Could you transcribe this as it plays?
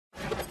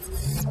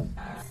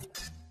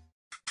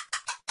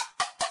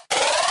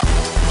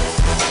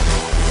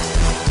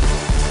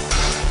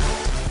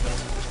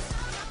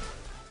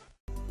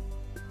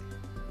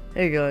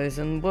Hey guys,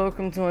 and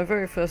welcome to my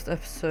very first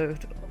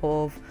episode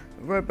of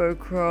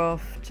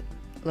Robocraft,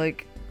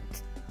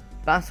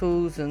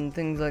 battles and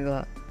things like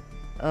that.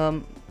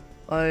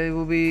 I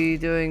will be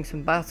doing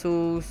some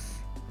battles,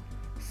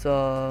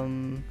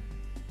 some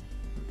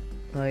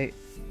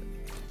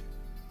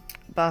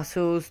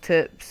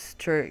tips,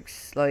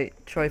 tricks,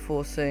 like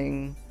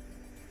triforcing,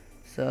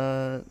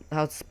 so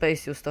how to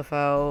space your stuff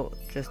out,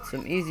 just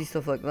some easy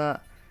stuff like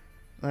that.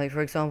 Like for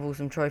example,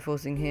 some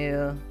triforcing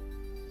here.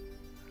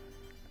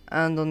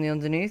 And on the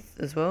underneath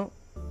as well,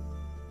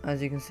 as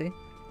you can see.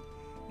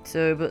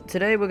 So, but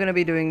today we're going to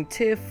be doing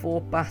tier 4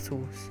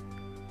 battles,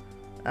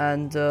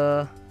 and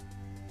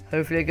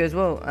hopefully it goes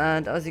well.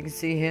 And as you can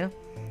see here,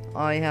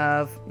 I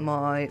have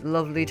my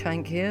lovely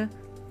tank here,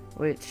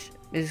 which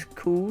is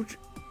called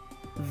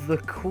the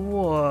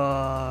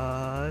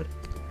Quaaad,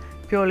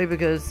 purely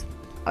because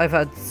I've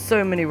had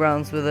so many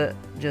rounds with it,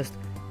 just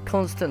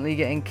constantly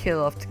getting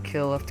kill after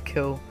kill after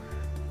kill.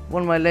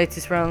 One of my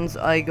latest rounds,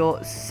 I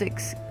got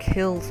 6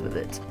 kills with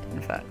it,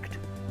 in fact.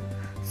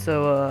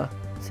 So,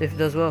 see if it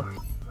does well.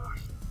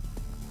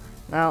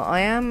 Now,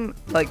 I am,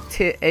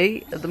 tier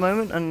 8 at the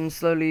moment, and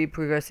slowly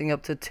progressing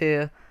up to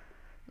tier,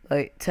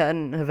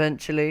 10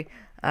 eventually.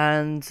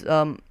 And,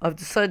 I've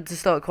decided to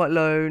start quite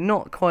low,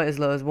 not quite as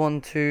low as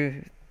 1,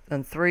 2,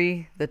 and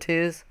 3, the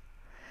tiers.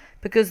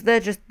 Because they're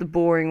just the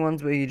boring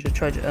ones where you just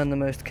try to earn the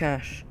most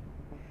cash.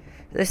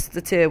 This is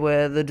the tier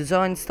where the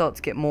designs start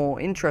to get more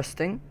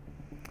interesting.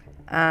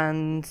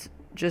 And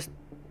just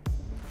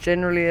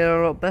generally a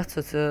lot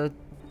better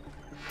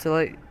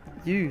to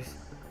use,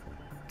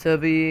 to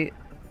be,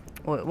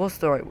 what's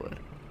the right word,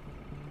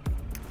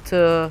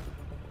 to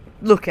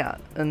look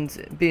at and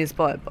be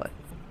inspired by.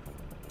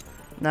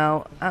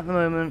 Now at the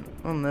moment,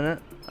 1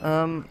 minute,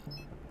 oh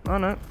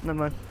no, never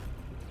mind.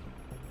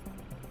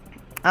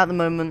 At the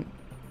moment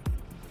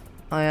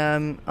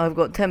I've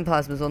got 10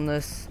 plasmas on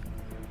this.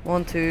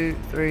 1, 2,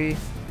 3,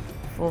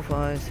 4,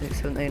 5, 6,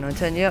 7, 8, 9,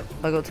 10. Yep,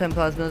 I got 10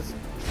 plasmas.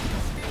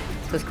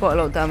 So it's quite a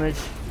lot of damage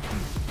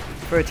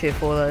for a tier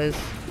 4, that is.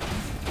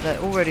 They're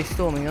already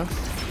storming us.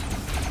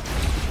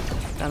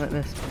 Damn it,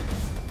 missed.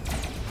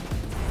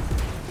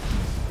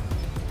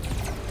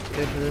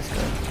 Go for this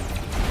guy.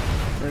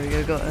 There we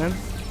go, got him.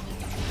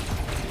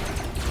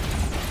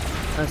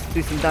 Let's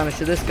do some damage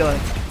to this guy.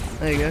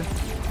 There you go.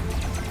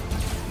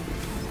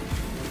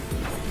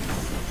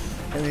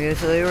 There we go,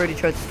 so they already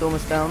tried to storm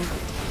us down.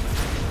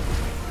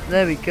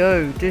 There we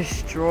go,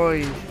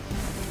 destroyed.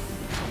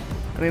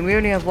 I mean, we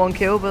only have 1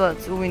 kill, but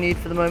that's all we need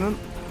for the moment.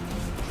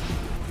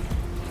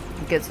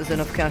 It gets us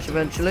enough cash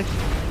eventually.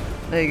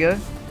 There you go.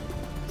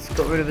 Just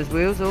got rid of his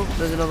wheels. Oh,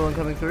 there's another one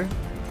coming through.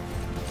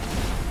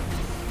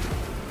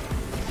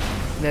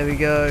 There we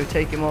go,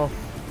 take him off.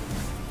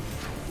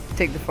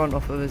 Take the front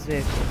off of his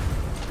vehicle.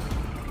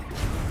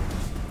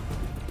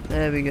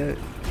 There we go.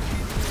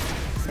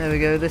 There we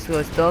go, this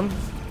guy's done.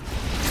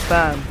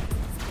 Bam.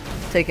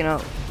 Taking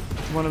out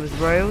one of his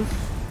rails.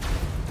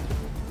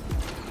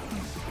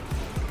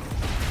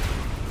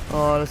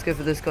 Oh, let's go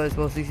for this guy as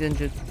well, so he's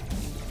injured.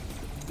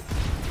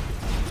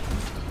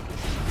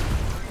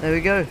 There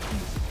we go.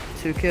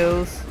 2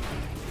 kills.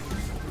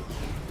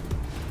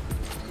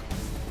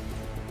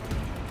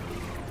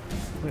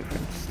 Wait for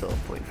him to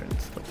stop, wait for him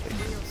to stop, wait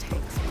for him to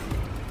stop.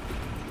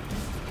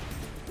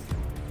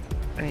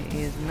 Right,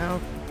 he is now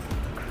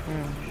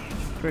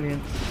crashed.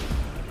 Brilliant.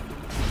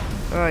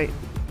 Alright.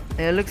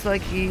 It looks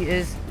like he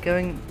is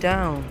going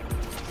down.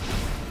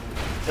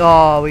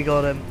 Oh, we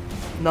got him.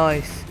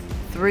 Nice.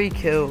 3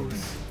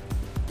 kills.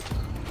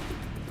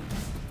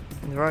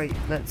 Right,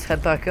 let's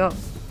head back up.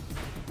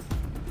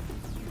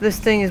 This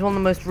thing is one of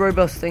the most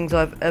robust things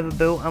I've ever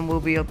built, and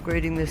we'll be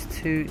upgrading this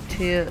to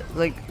tier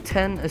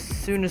 10 as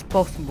soon as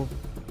possible.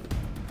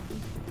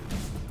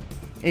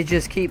 It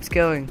just keeps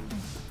going.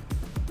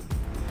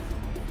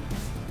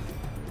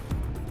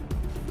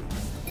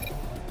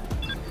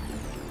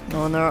 No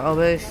one there at our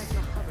base.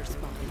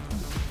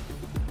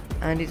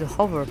 And he's a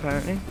hover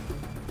apparently.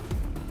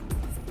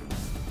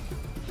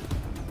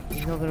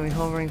 He's not going to be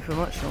hovering for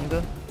much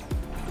longer.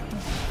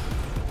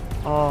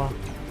 Oh.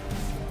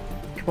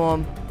 Come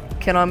on.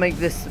 Can I make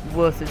this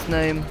worth its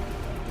name?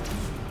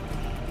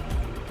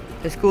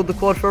 It's called the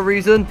Quad for a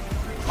reason.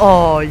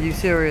 Oh, are you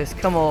serious?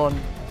 Come on.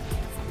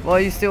 Why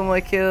are you stealing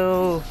my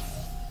kill?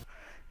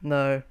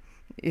 No.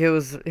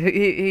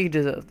 He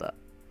deserved that.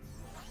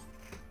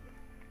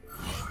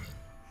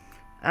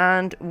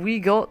 And we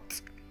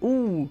got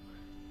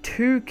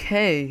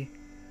 2k,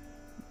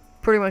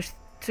 pretty much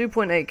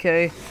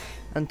 2.8k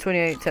and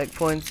 28 tech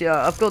points.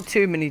 Yeah, I've got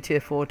too many tier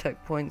 4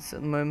 tech points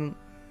at the moment.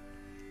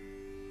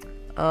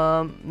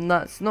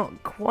 That's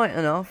not quite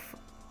enough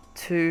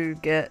to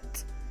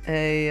get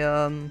a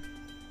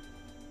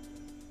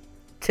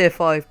tier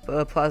 5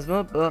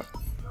 plasma, but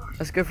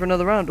let's go for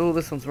another round. Oh,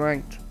 this one's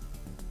ranked.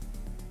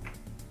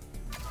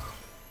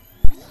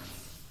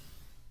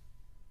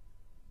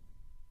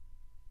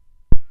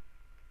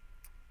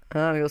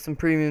 We got some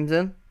premiums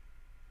in.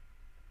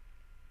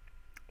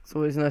 It's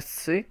always nice to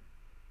see.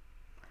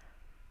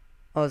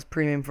 I was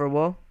premium for a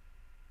while.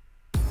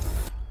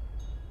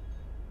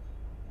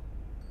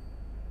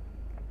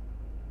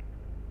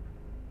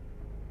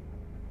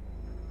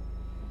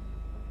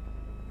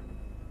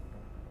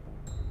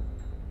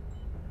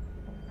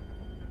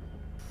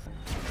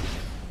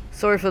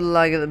 Sorry for the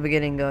lag at the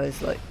beginning,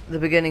 guys. Like, the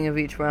beginning of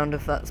each round,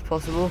 if that's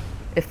possible.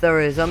 If there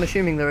is. I'm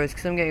assuming there is,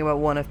 because I'm getting about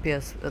 1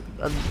 FPS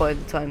by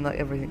the time like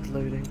everything's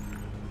loading.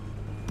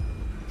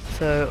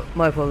 So,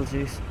 my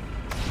apologies.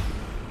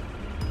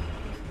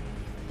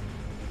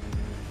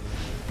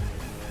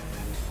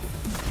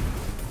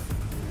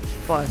 Just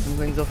fire some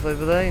things off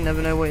over there. You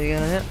never know what you're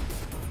going to hit.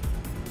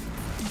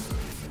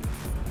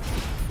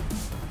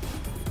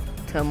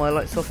 Turn my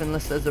lights off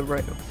unless there's a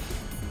rail.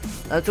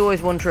 That's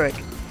always one trick.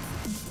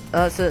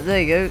 That's it. There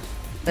you go.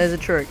 There's a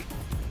trick.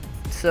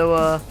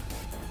 So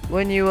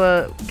when you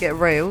get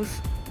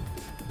rails,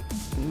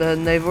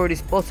 then they've already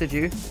spotted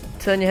you.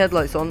 Turn your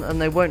headlights on,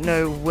 and they won't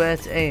know where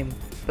to aim,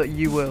 but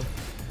you will.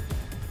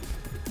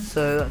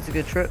 So that's a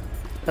good trick.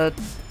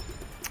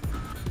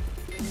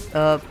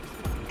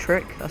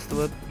 Trick. That's the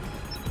word.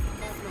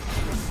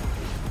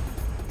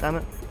 Damn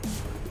it.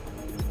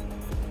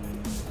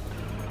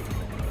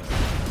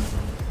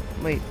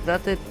 Wait,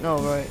 that did.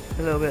 Oh right,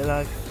 a little bit of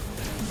lag.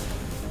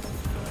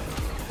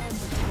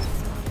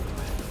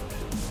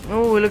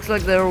 Oh, it looks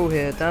like they're all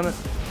here, damn it.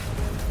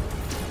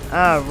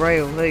 Ah,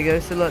 rail, there you go.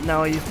 So look,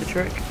 now I use the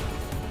trick.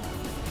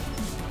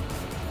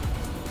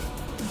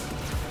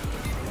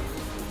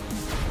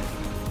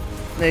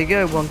 There you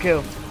go, 1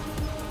 kill.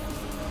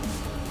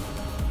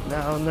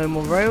 Now no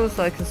more rails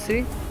I can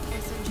see.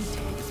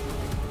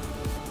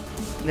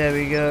 There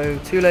we go.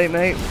 Too late,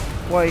 mate.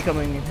 Why are you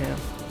coming in here?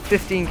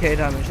 15k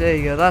damage, there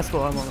you go, that's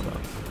what I'm on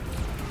about.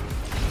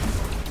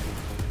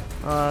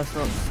 Ah, that's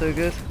not so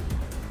good.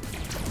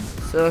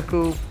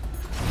 Circle,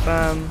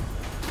 bam.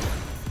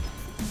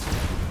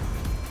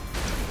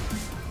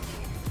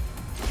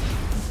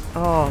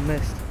 Oh,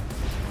 missed.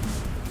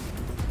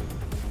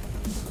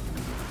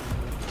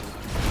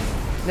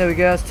 There we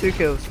go, that's 2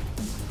 kills.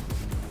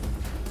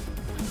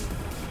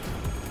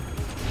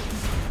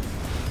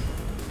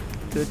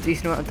 Do a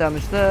decent amount of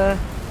damage there.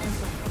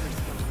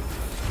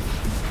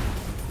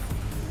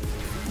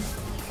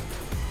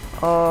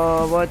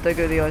 Oh, why'd they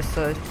go the ice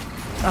side?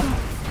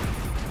 Ah.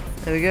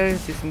 There we go,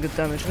 do some good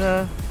damage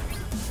there.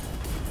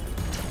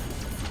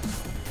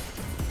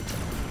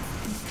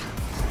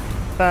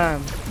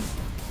 Bam.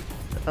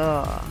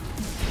 Ah.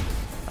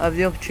 I have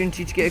the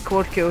opportunity to get a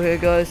quad kill here,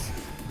 guys.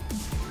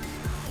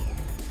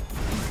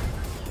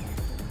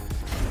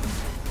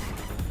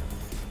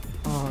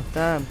 Oh,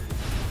 damn.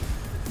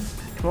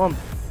 Come on.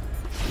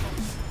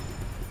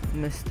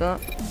 Missed that.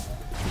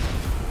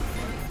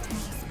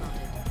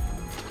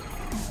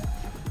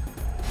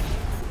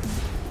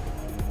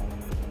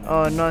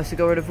 Oh, nice, I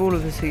got rid of all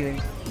of his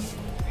healing.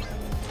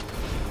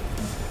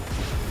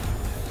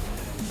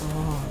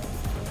 Oh.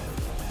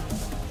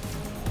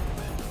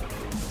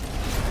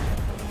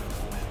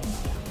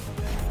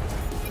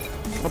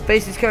 My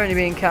base is currently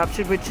being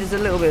captured, which is a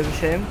little bit of a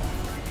shame.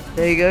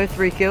 There you go,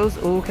 3 kills.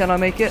 Oh, can I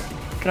make it?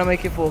 Can I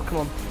make it 4? Come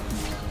on.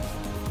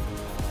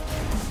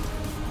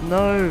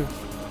 No.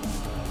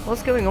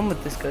 What's going on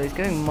with this guy? He's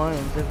going miles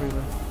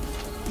everywhere.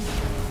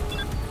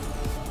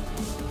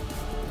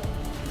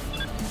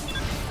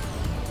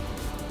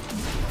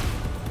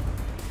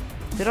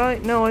 Did I?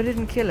 No, I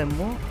didn't kill him.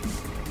 What?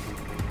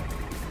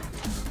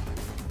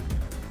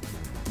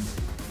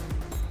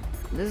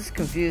 This is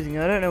confusing.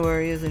 I don't know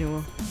where he is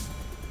anymore.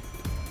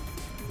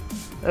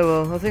 Oh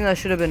well, I think that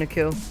should have been a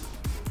kill.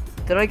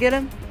 Did I get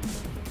him?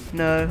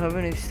 No, I've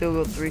only still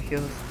got 3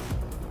 kills.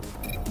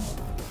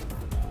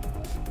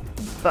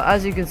 But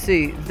as you can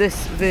see,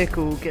 this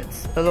vehicle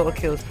gets a lot of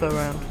kills per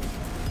round.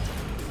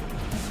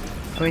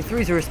 I mean,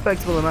 3 is a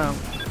respectable amount.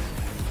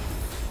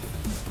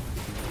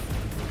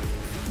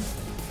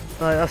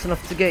 Like, that's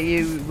enough to get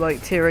you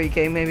like tier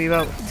 8k, maybe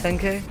about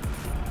 10k,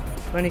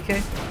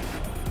 20k.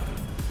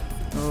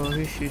 Oh,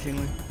 who's shooting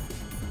me?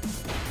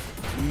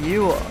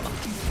 You are.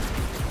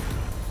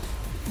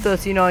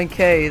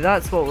 39k,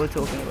 that's what we're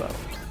talking about.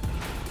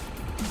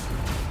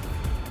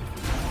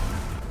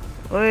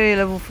 Oi,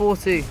 level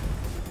 40.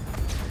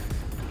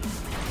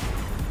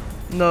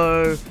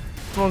 No.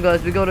 Come on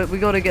guys, we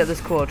gotta get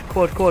this quad.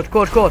 Quad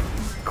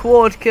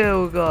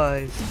kill,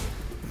 guys.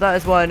 That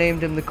is why I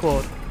named him the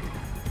Quad.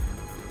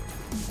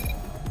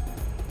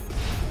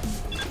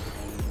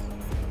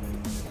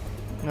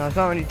 No, I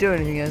can't really do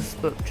anything else,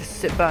 but just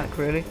sit back,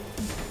 really.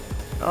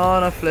 Oh,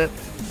 and I flipped.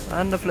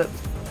 And I flipped.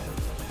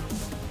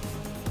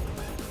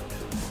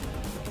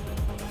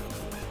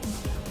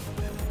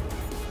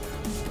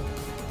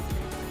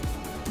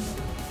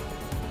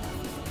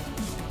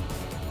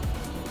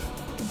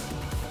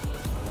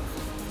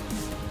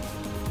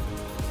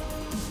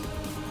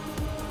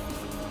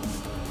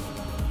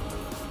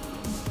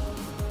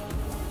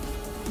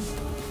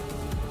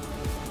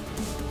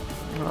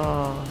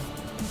 Oh.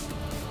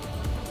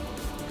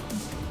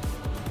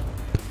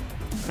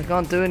 I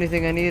can't do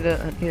anything. I need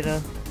a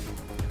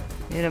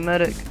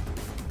medic.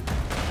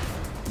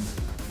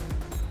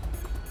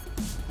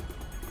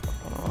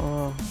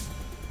 Oh.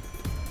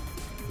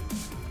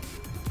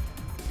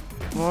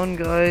 Come on,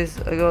 guys.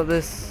 I got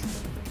this.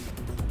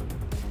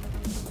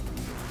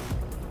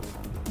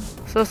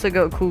 I've also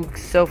got a cool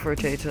self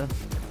rotator.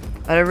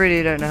 I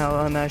really don't know how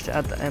I managed to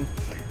add that in.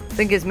 I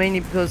think it's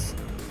mainly because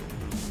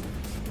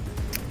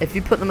if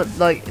you put them at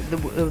like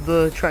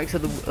the tracks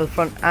at the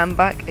front and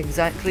back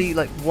exactly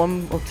like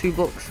 1 or 2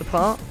 blocks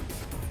apart,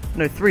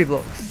 no 3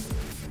 blocks.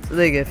 So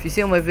there you go. If you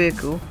see on my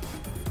vehicle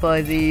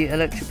by the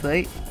electric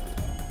plate,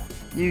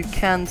 you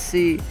can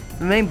see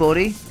the main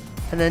body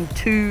and then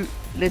 2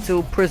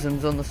 little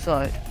prisms on the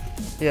side.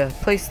 Yeah,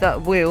 place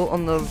that wheel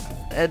on the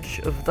edge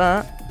of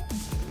that,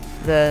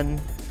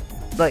 then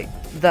like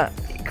that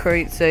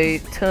creates a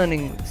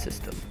turning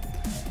system.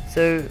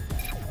 So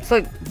it's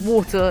like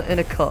water in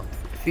a cup.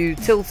 If you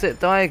tilt it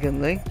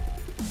diagonally,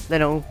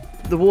 then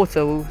the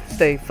water will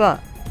stay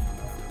flat,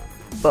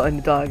 but in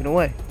the diagonal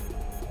way.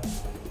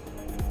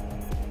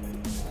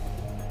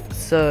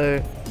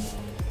 So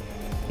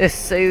yes,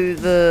 so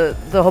the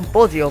whole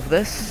body of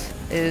this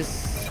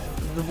is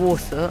the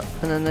water,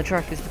 and then the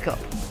track is the cup.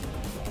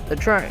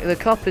 The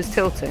cup is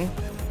tilting,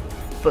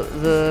 but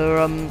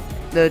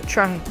the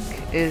track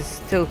is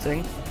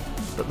tilting,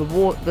 but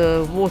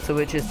the water,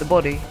 which is the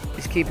body,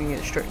 is keeping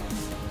it straight.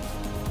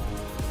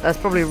 That's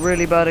probably a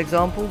really bad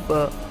example,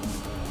 but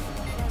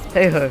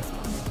hey ho.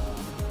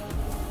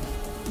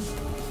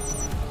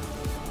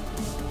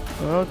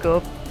 Oh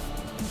god.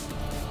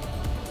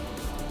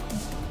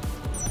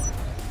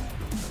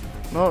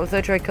 Well, if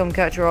they try to come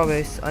catch our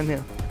base, I'm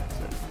here.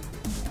 So.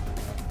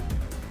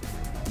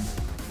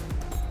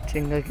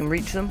 Think I can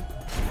reach them?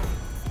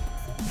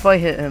 If I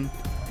hit him.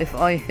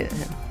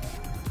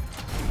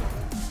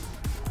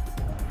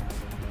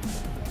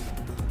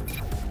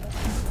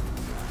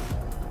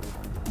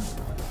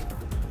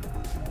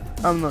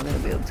 I'm not going to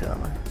be able to,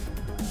 am I?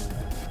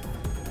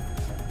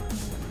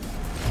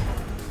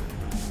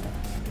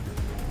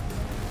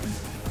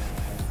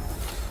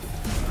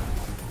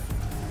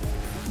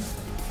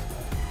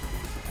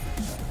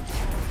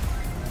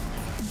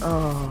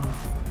 Oh,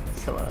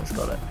 someone else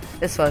got it.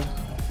 It's fine.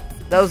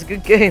 That was a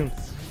good game.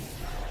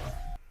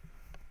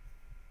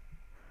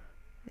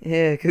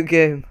 Yeah, good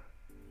game.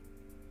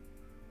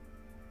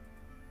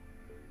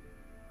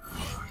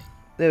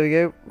 There we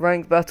go.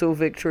 Ranked battle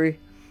victory.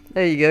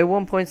 There you go,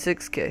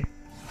 1.6k.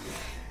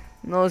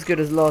 Not as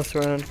good as last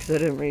round because I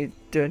didn't really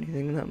do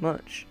anything that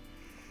much.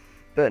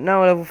 But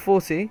now at level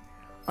 40,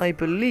 I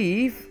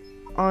believe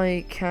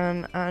I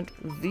can add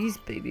these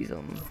babies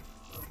on.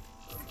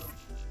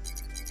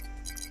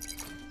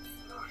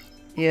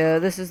 Yeah,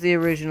 this is the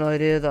original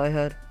idea that I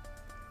had.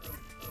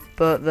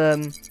 But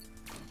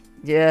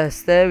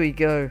yes, there we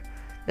go.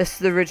 This is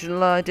the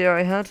original idea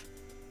I had.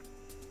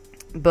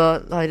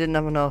 But I didn't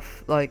have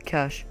enough, like,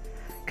 cash.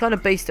 Kind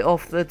of based it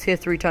off the tier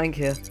 3 tank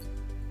here.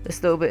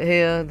 This little bit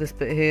here, this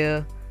bit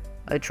here.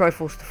 I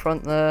triforced the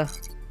front there,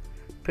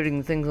 putting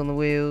the things on the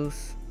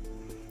wheels.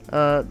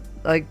 I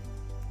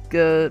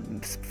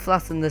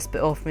flatten this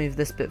bit off, move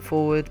this bit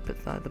forward,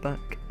 put that at the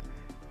back.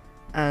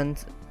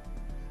 And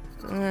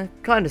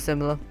kind of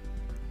similar.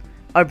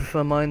 I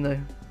prefer mine though.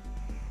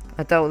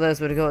 I doubt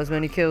theirs would have got as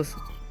many kills.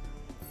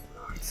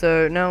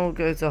 So now we'll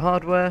go to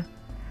hardware.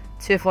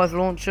 Tier 5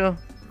 launcher.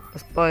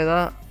 Let's buy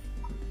that.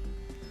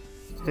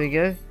 There we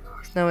go.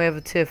 So now we have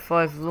a tier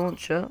 5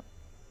 launcher.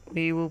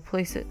 We will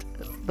place it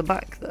at the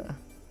back there.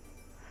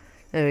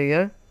 There we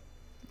go.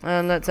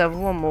 And let's have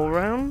one more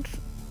round.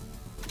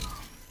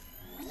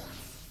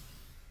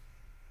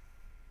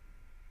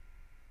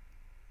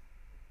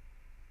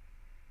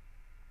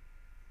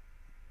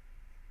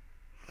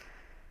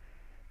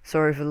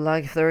 Sorry for the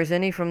lag if there is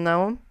any from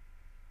now on.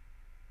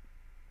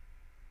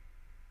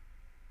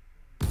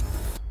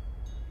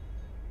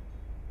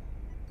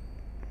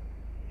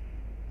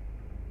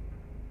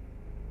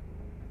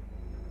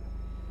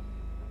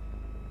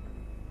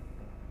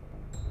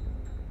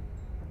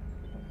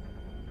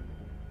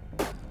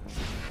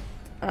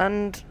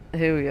 And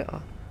here we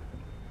are.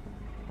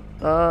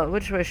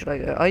 Which way should I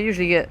go? I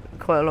usually get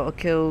quite a lot of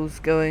kills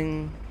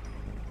going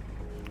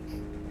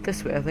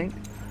this way, I think.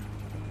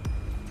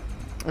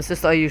 It's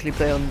just I usually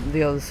play on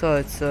the other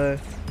side, so...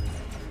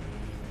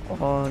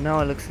 Oh,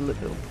 now it looks a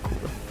little bit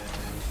cooler.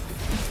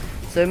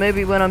 So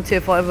maybe when I'm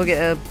tier 5 I'll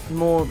get a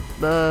more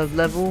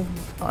level.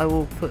 I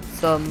will put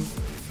some,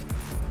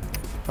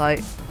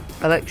 like,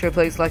 electro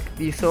plates like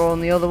you saw on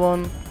the other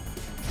one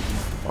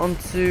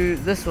onto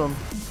this one.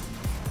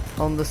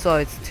 On the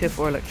sides, tier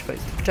 4 electro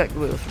plates to protect the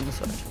wheels from the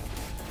side.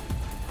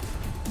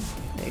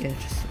 There you go,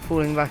 just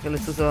falling back a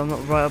little so I'm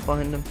not right up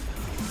behind him.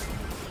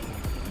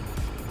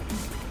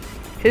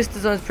 His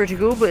design's pretty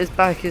cool, but his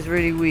back is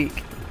really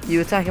weak.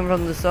 You attack him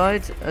from the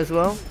side as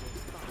well.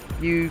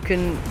 You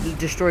can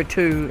destroy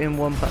 2 in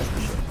one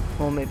plasma shot,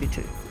 or maybe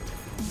 2.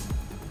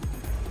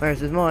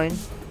 Whereas with mine,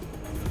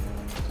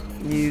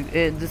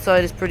 the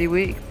side is pretty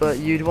weak, but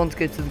you'd want to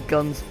go to the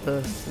guns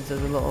first, since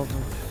there's a lot of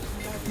them.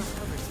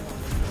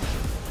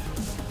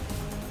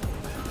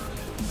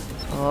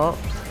 Oh.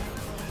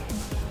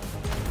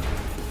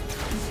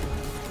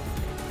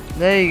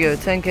 There you go,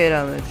 10k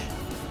damage.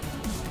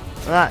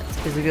 That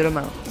is a good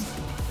amount.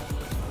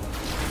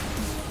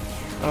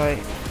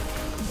 Alright.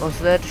 Once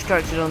they're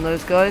distracted on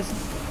those guys,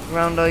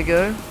 round I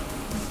go.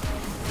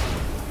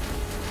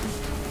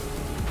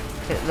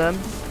 Hit them.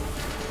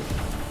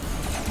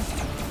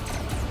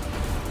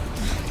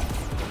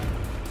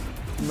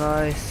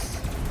 Nice.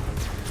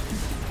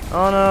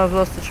 Oh no, I've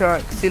lost the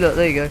track. See, look,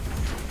 there you go.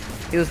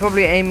 He was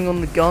probably aiming on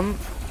the gun.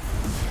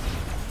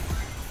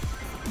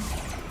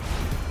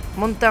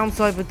 One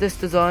downside with this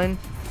design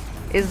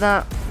is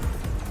that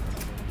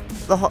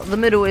the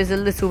middle is a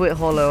little bit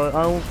hollow.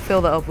 I'll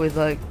fill that up with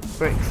like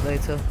bricks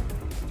later,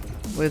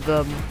 with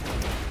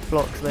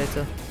blocks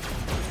later.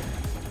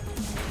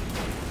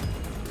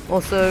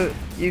 Also,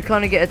 you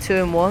kind of get a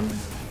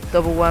 2-in-1,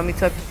 double whammy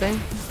type of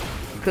thing,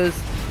 because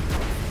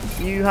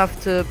you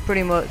have to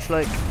pretty much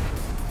like,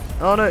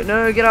 oh no,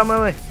 no, get out of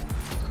my way.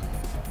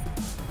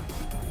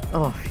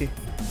 Oh, phew.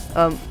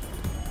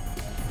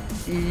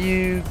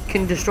 You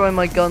can destroy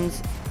my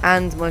guns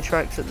and my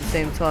tracks at the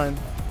same time.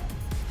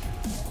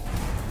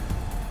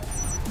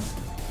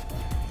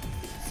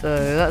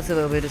 So that's a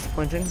little bit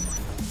disappointing.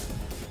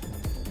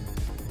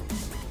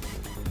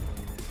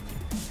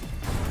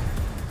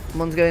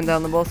 One's going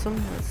down the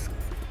bottom.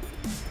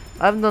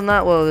 I haven't done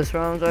that well this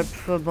round. I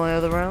prefer my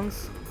other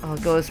rounds. Oh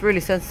god, it's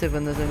really sensitive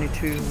when there's only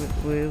 2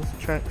 wheels,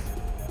 tracks.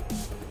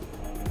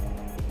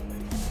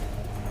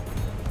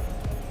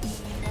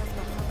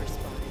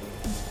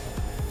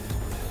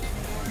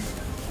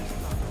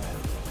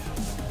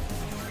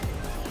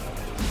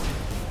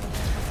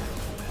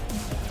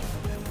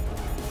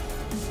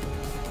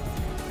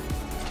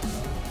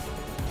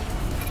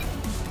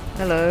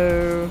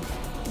 Hello.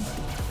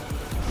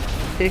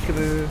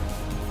 Peekaboo.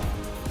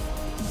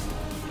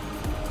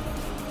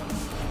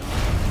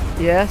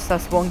 Yes,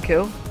 that's 1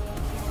 kill.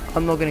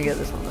 I'm not gonna get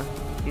this one though.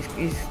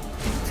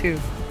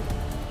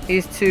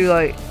 He's too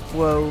like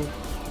well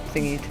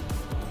thingied.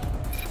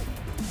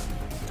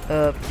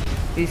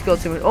 He's got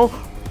too much. Oh,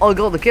 I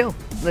got the kill.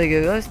 There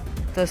you go, guys.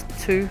 That's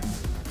 2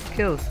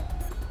 kills.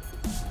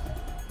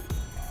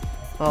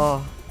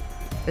 Oh,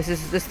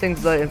 this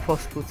thing's like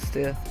impossible to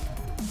steer.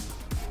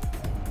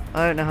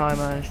 I don't know how I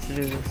managed to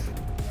do this.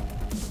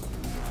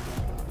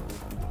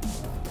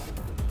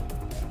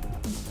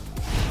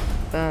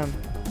 Bam.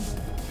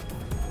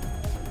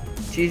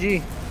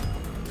 GG.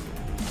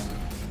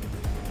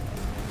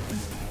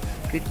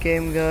 Good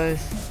game,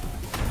 guys.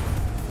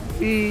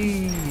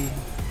 Whee.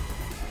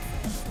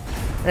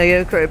 There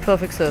you go, create a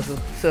perfect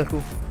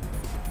circle.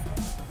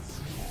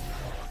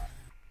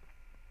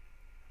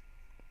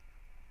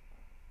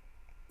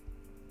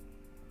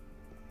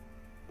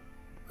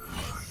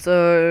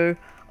 So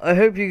I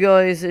hope you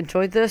guys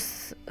enjoyed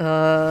this.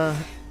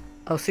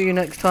 I'll see you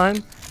next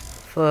time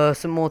for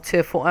some more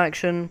tier 4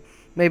 action.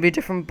 Maybe a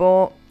different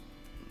bot.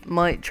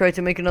 Might try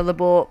to make another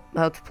bot.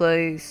 How to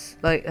play,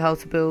 like how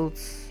to build,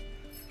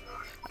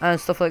 and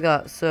stuff like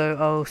that. So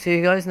I'll see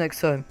you guys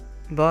next time.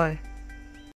 Bye.